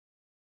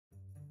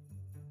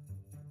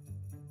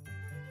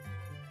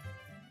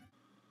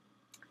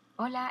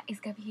Hola, it's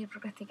Gabby here for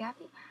Crafty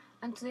Gabby,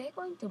 and today I'm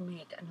going to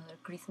make another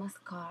Christmas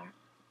card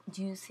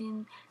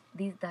using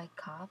this die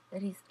cup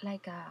that is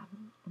like a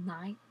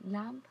night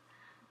lamp.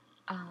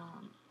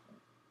 Um,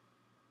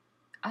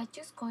 I'm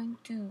just going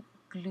to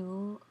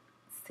glue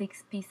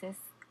 6 pieces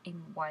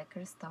in white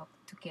cardstock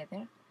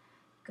together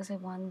because I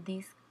want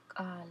this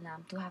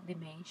lamp to have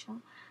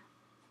dimension.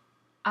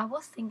 I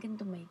was thinking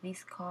to make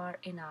this card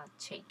in a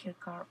shaker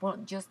card, well,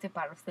 just the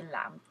part of the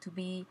lamp to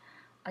be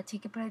a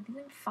shaker, but I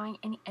didn't find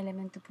any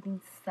element to put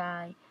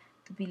inside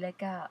to be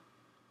like a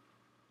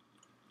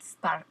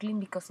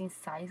sparkling because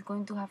inside is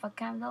going to have a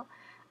candle,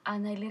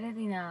 and I let it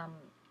in a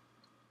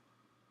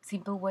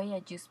simple way.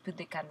 I just put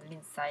the candle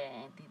inside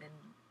and I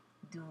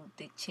didn't do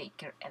the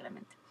shaker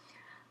element.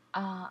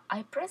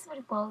 I press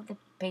very well the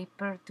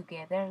paper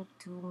together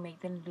to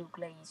make them look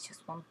like it's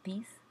just one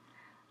piece.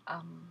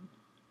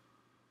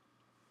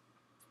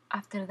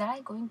 After that,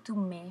 I'm going to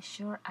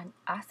measure an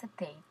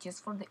acetate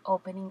just for the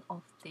opening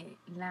of the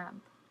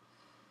lamp.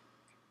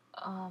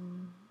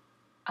 I'm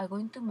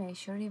going to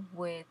measure it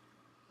with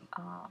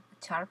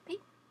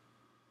Sharpie,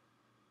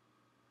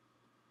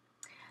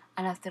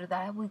 and after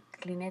that I will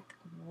clean it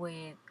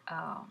with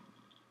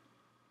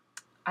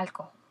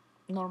alcohol,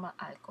 normal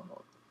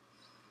alcohol.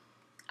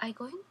 I'm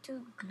going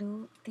to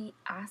glue the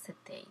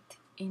acetate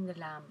in the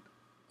lamp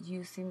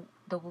using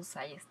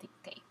double-sided stick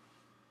tape.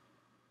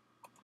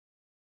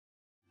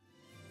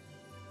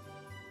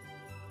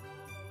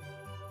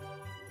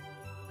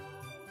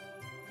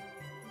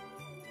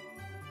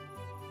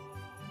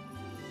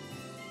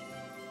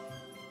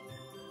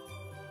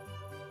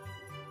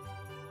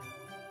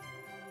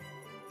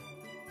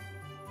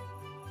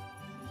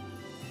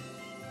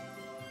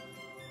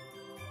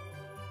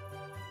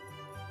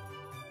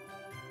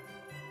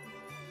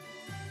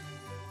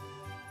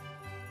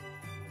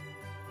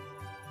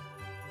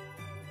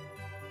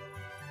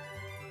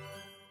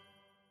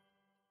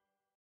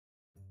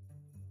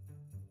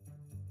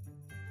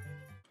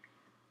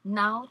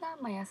 Now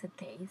that my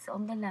acetate is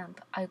on the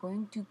lamp, I'm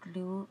going to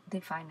glue the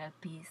final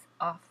piece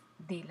of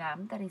the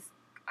lamp. That is,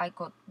 I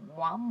got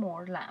one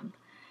more lamp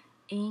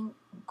in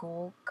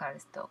gold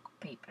cardstock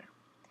paper,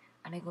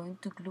 and I'm going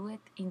to glue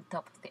it in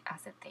top of the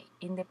acetate.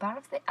 In the part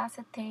of the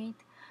acetate,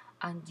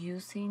 I'm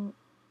using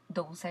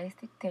double-sided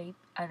stick tape,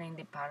 and in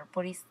the part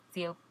where it's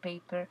sealed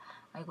paper,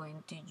 I'm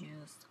going to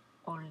use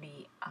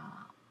only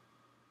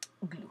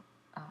glue,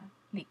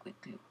 liquid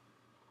glue.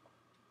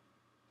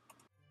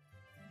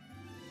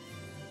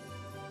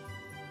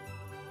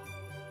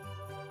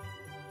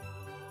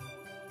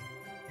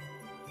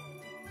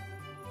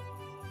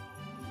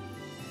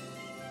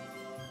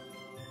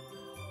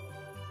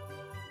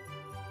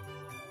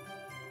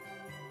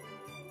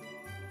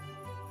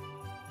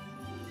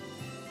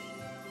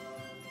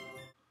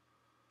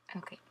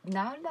 Okay,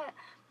 now that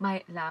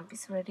my lamp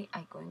is ready,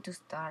 I'm going to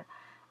start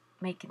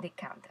making the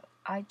candle.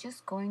 I'm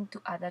just going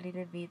to add a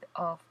little bit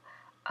of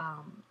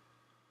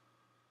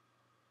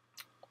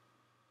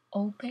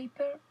old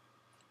paper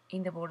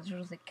in the border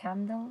of the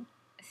candle.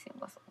 I think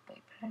it was old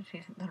paper, I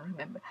really don't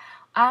remember.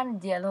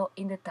 And yellow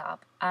in the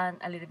top, and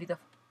a little bit of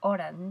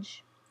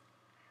orange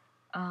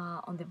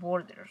on the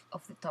borders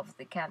of the top of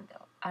the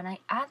candle. And I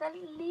add a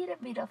little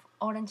bit of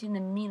orange in the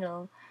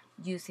middle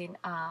using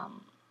a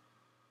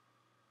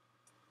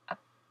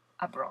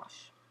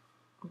brush.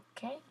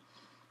 Okay.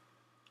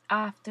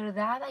 After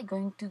that, I'm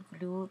going to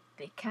glue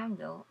the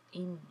candle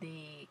in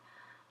the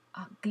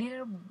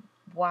glitter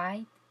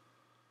white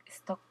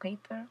stock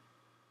paper,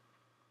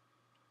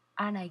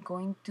 and I'm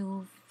going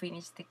to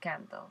finish the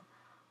candle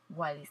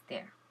while it's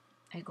there.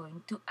 I'm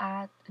going to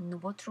add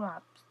Nubo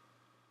drops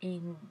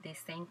in the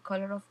same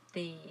color of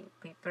the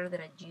paper that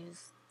I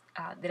used,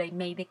 that I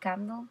made the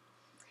candle,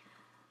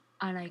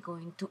 and I'm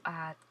going to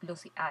add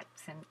glossy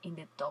accent in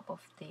the top of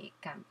the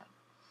candle.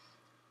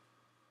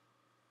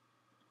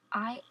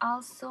 I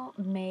also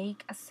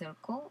make a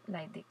circle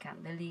like the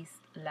candle is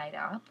light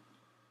up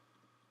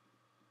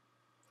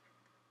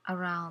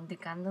around the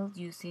candle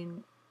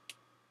using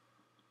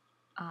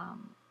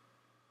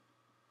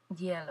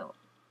yellow,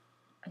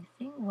 I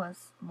think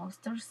was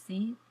mustard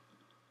seed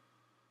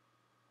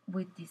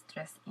with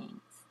distress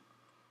inks.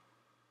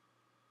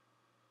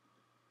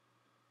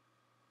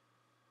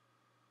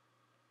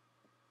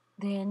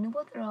 The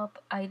Nubo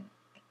drop I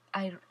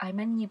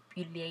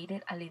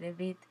manipulated a little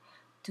bit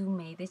to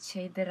make the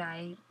shade that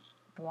I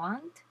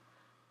want,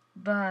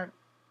 but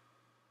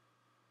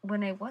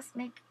when I was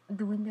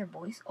doing the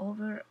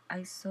voiceover,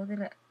 I saw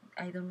that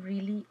I don't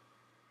really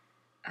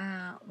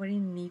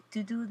need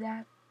to do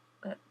that,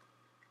 but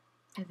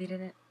I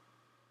didn't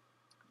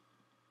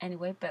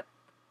anyway. But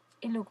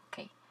it looked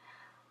okay,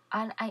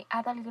 and I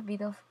add a little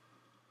bit of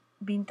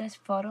vintage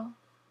photo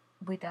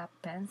with a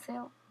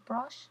pencil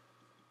brush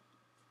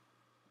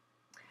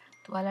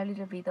to add a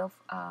little bit of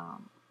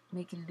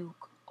make it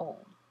look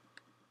old.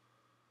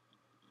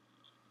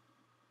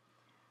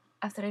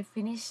 After I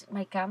finish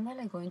my candle,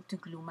 I'm going to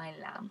glue my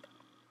lamp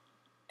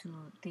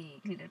to the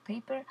glitter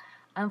paper,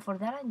 and for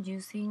that I'm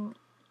using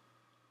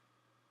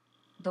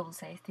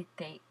double-sided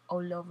tape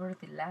all over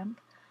the lamp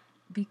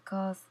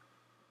because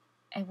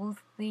I would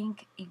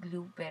think it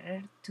glue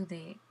better to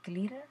the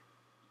glitter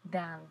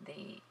than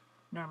the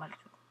normal glue.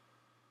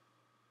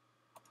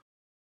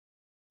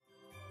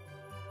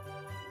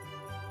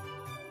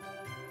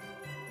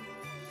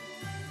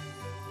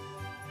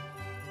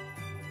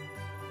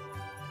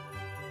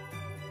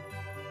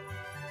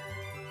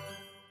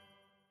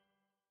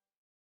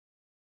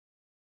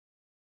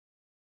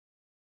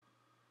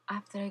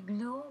 After I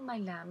glue my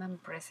lamp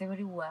and press it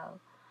very well,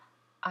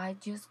 I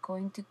just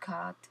going to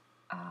cut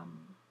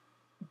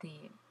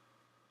the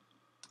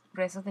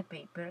rest of the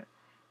paper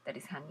that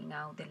is hanging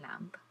out the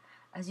lamp.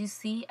 As you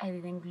see, I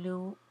didn't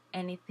glue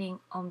anything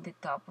on the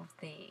top of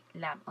the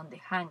lamp, on the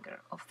hanger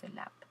of the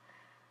lamp,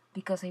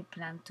 because I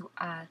plan to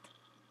add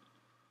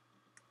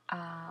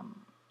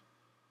um,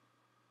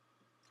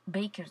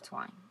 baker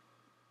twine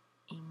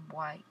in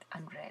white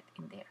and red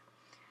in there.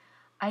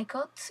 I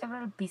got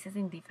several pieces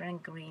in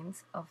different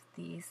greens of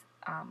this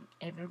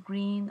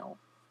evergreen or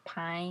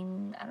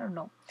pine, I don't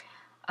know,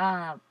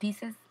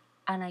 pieces,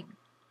 and I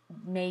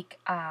make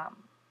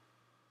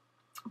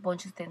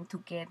bunch of them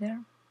together.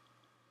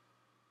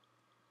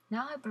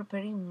 Now I'm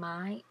preparing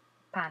my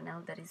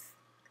panel that is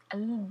a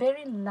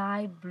very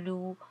light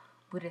blue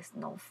with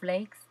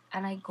snowflakes,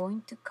 and I'm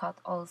going to cut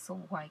also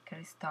white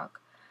cardstock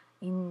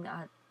in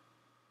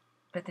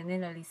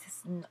pretending that it's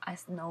a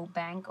snow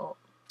bank or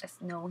a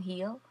snow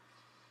hill,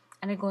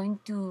 and I'm going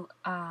to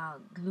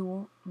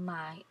glue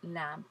my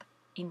lamp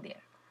in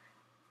there.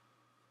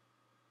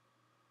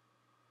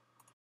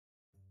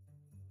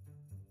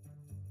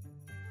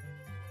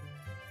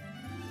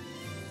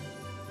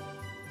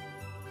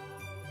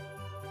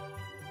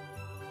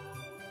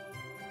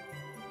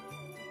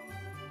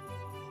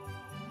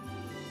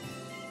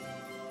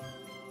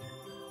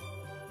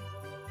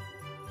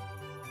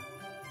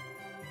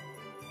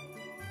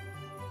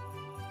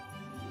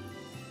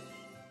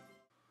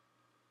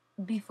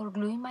 Before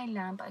gluing my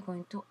lamp, I'm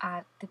going to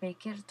add the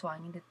baker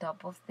twine in the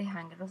top of the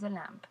hanger of the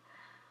lamp,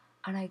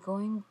 and I'm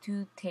going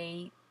to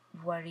take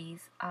what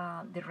is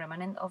the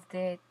remnant of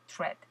the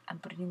thread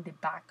and put it in the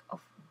back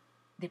of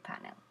the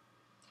panel.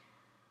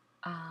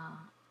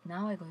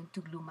 Now I'm going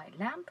to glue my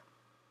lamp,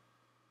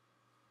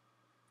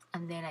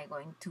 and then I'm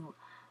going to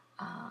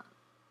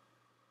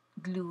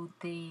glue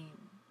the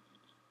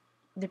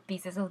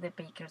pieces of the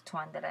baker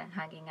twine that I'm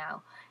hanging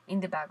out in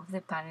the back of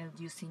the panel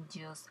using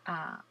just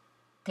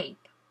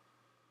tape.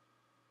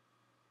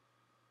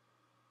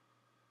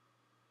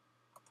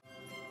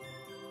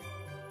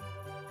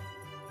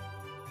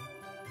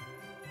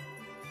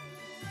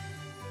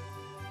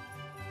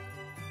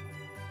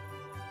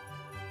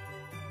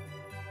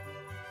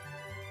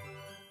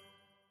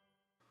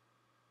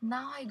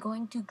 Now I'm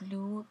going to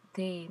glue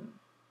the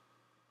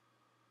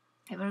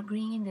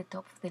evergreen in the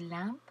top of the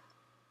lamp,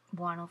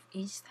 one of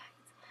each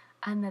side,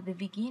 and at the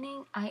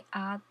beginning I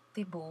add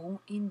the bow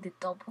in the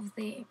top of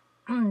the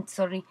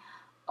sorry,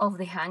 of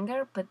the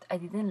hanger, but I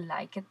didn't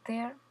like it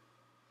there,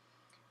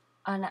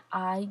 and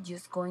I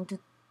just going to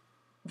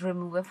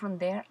remove it from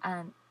there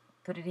and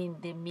put it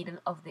in the middle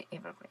of the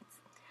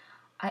evergreens.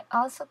 I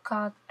also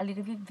cut a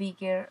little bit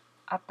bigger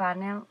a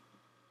panel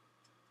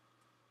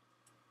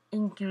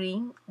in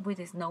green with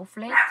the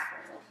snowflakes.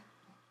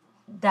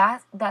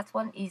 That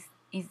one is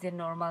the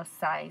normal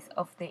size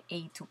of the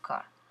A2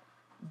 car.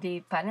 The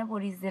panel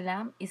where is the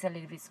lamp is a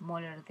little bit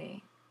smaller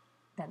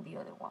than the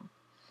other one.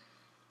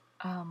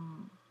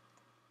 I'm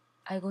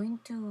going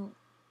to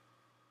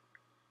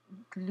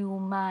glue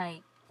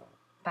my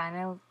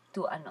panel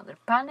to another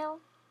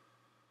panel,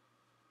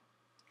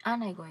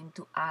 and I'm going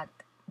to add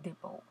the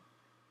bow.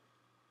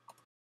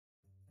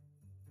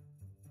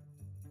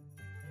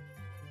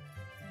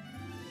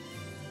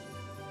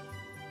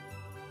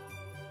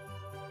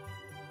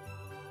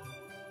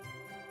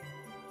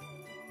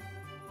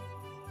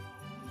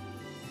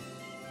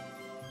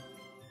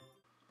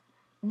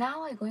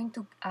 Now I'm going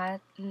to add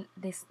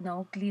the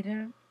snow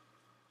glitter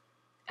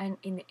and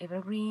in the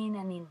evergreen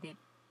and in the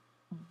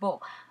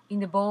bow, in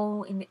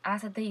the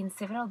acetate, in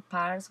several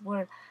parts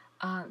where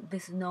the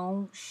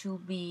snow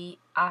should be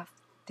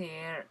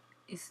after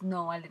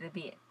snow a little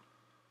bit.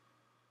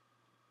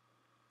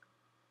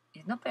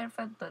 It's not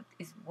perfect, but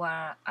it's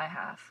what I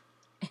have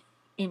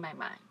in my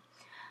mind.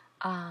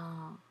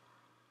 I'm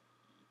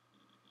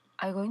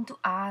going to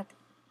add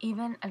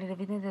even a little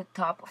bit at the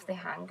top of the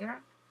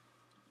hanger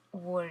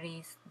where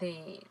is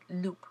the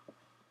loop,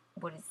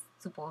 where is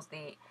suppose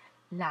the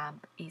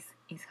lamp is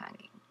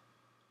hanging.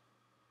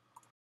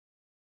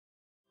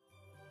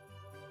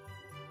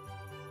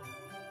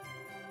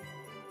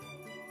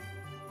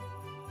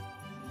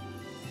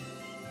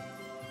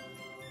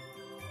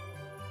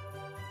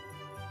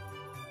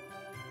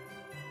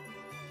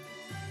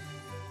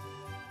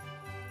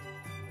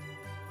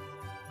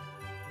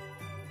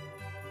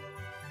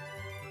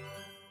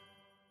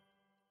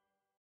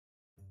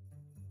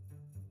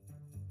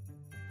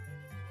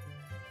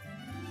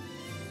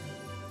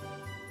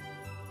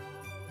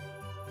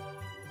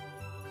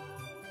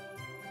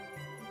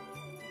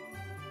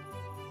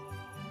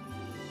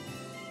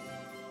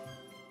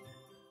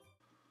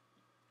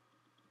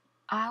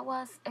 I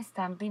was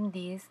stamping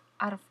this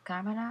out of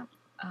camera.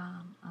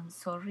 I'm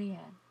sorry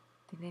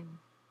I didn't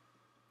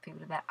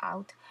figure that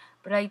out,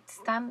 but I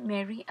stamped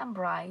Merry and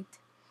Bright,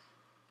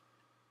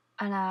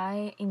 and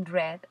I in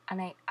red,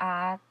 and I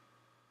add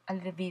a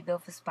little bit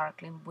of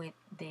sparkling with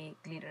the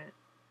glitter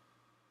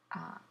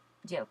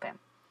gel pen.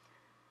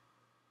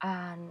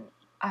 And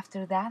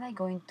after that, I'm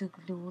going to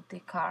glue the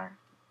car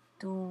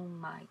to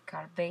my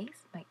car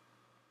base, my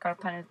car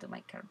panel to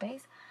my car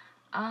base,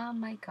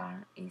 and my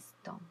car is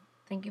done.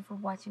 Thank you for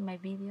watching my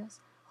videos.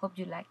 Hope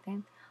you liked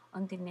them.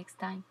 Until next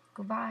time,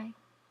 goodbye.